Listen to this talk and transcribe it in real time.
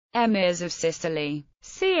Emirs of Sicily.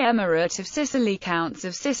 See Emirate of Sicily. Counts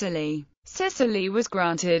of Sicily. Sicily was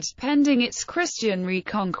granted, pending its Christian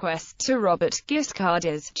reconquest, to Robert Guiscard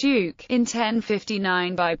as Duke in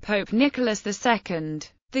 1059 by Pope Nicholas II.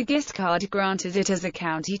 The Guiscard granted it as a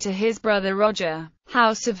county to his brother Roger.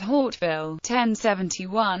 House of Hauteville,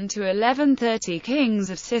 1071 to 1130. Kings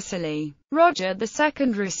of Sicily. Roger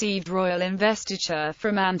II received royal investiture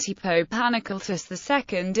from anti-Pope Anacultus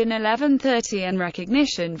II in 1130 and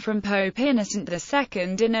recognition from Pope Innocent II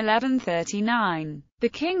in 1139. The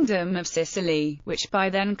Kingdom of Sicily, which by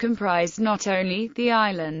then comprised not only the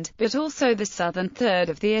island, but also the southern third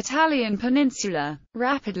of the Italian peninsula,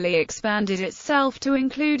 rapidly expanded itself to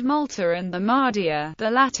include Malta and the Mardia, the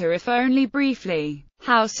latter if only briefly.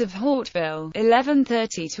 House of Hauteville,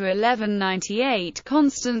 1130 to 1198.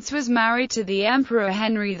 Constance was married to the Emperor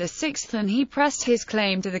Henry VI and he pressed his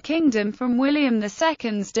claim to the kingdom from William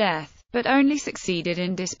II's death, but only succeeded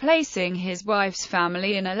in displacing his wife's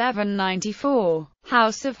family in 1194.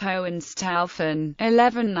 House of Hohenstaufen,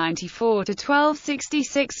 1194 to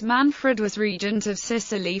 1266. Manfred was regent of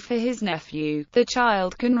Sicily for his nephew, the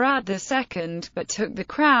child Conrad II, but took the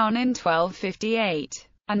crown in 1258.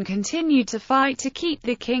 And continued to fight to keep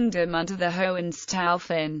the kingdom under the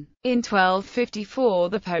Hohenstaufen. In 1254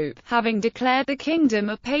 the Pope, having declared the kingdom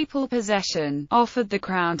a papal possession, offered the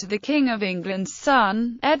crown to the King of England's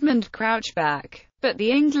son, Edmund Crouchback. But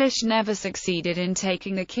the English never succeeded in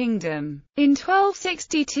taking the kingdom. In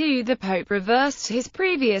 1262 the Pope reversed his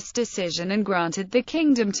previous decision and granted the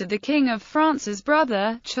kingdom to the King of France's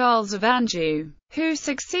brother, Charles of Anjou, who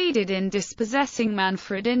succeeded in dispossessing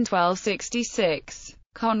Manfred in 1266.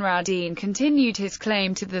 Conradin continued his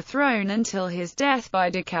claim to the throne until his death by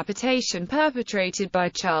decapitation perpetrated by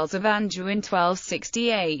Charles of Anjou in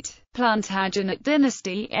 1268. Plantagenet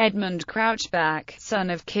dynasty. Edmund Crouchback, son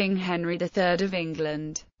of King Henry III of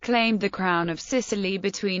England, claimed the crown of Sicily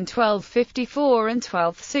between 1254 and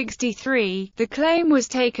 1263. The claim was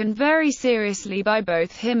taken very seriously by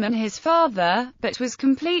both him and his father, but was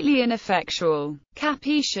completely ineffectual.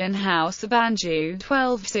 Capetian House of Anjou,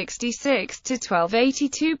 1266 to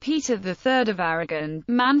 1282. Peter III of Aragon,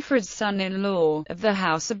 Manfred's son-in-law, of the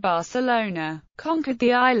House of Barcelona, conquered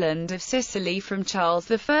the island of Sicily from Charles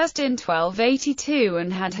I in 1282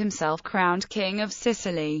 and had himself crowned King of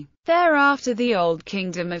Sicily. Thereafter the old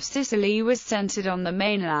Kingdom of Sicily was centered on the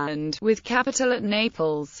mainland, with capital at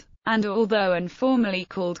Naples. And although informally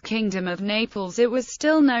called Kingdom of Naples, it was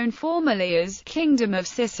still known formally as Kingdom of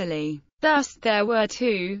Sicily. Thus, there were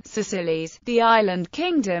two Sicilies. The island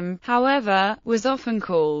kingdom, however, was often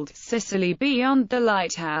called Sicily beyond the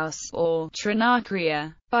lighthouse, or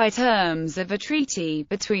Trinacria, by terms of a treaty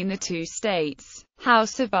between the two states.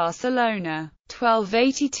 House of Barcelona,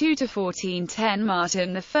 1282 to 1410.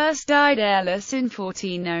 Martin I died heirless in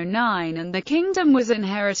 1409 and the kingdom was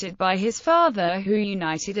inherited by his father, who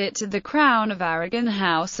united it to the crown of Aragon.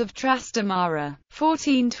 House of Trastamara,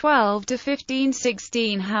 1412 to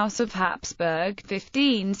 1516. House of Habsburg,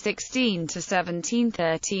 1516 to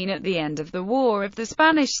 1713. At the end of the War of the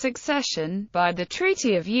Spanish Succession, by the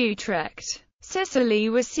Treaty of Utrecht, Sicily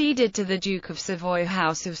was ceded to the Duke of Savoy.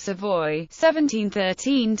 House of Savoy,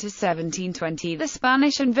 1713 to 1720. The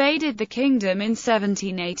Spanish invaded the kingdom in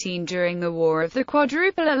 1718 during the War of the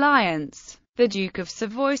Quadruple Alliance. The Duke of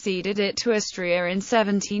Savoy ceded it to Austria in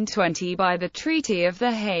 1720 by the Treaty of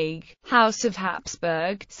The Hague. House of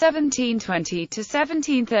Habsburg, 1720 to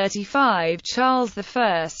 1735. Charles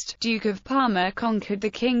I, Duke of Parma, conquered the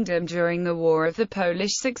kingdom during the War of the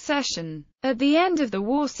Polish Succession. At the end of the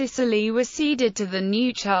war, Sicily was ceded to the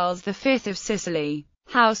new Charles V of Sicily.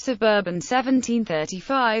 House of Bourbon,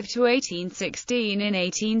 1735 to 1816. In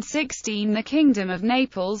 1816 the Kingdom of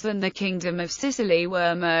Naples and the Kingdom of Sicily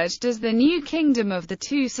were merged as the new Kingdom of the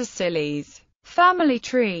Two Sicilies. Family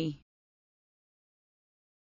tree.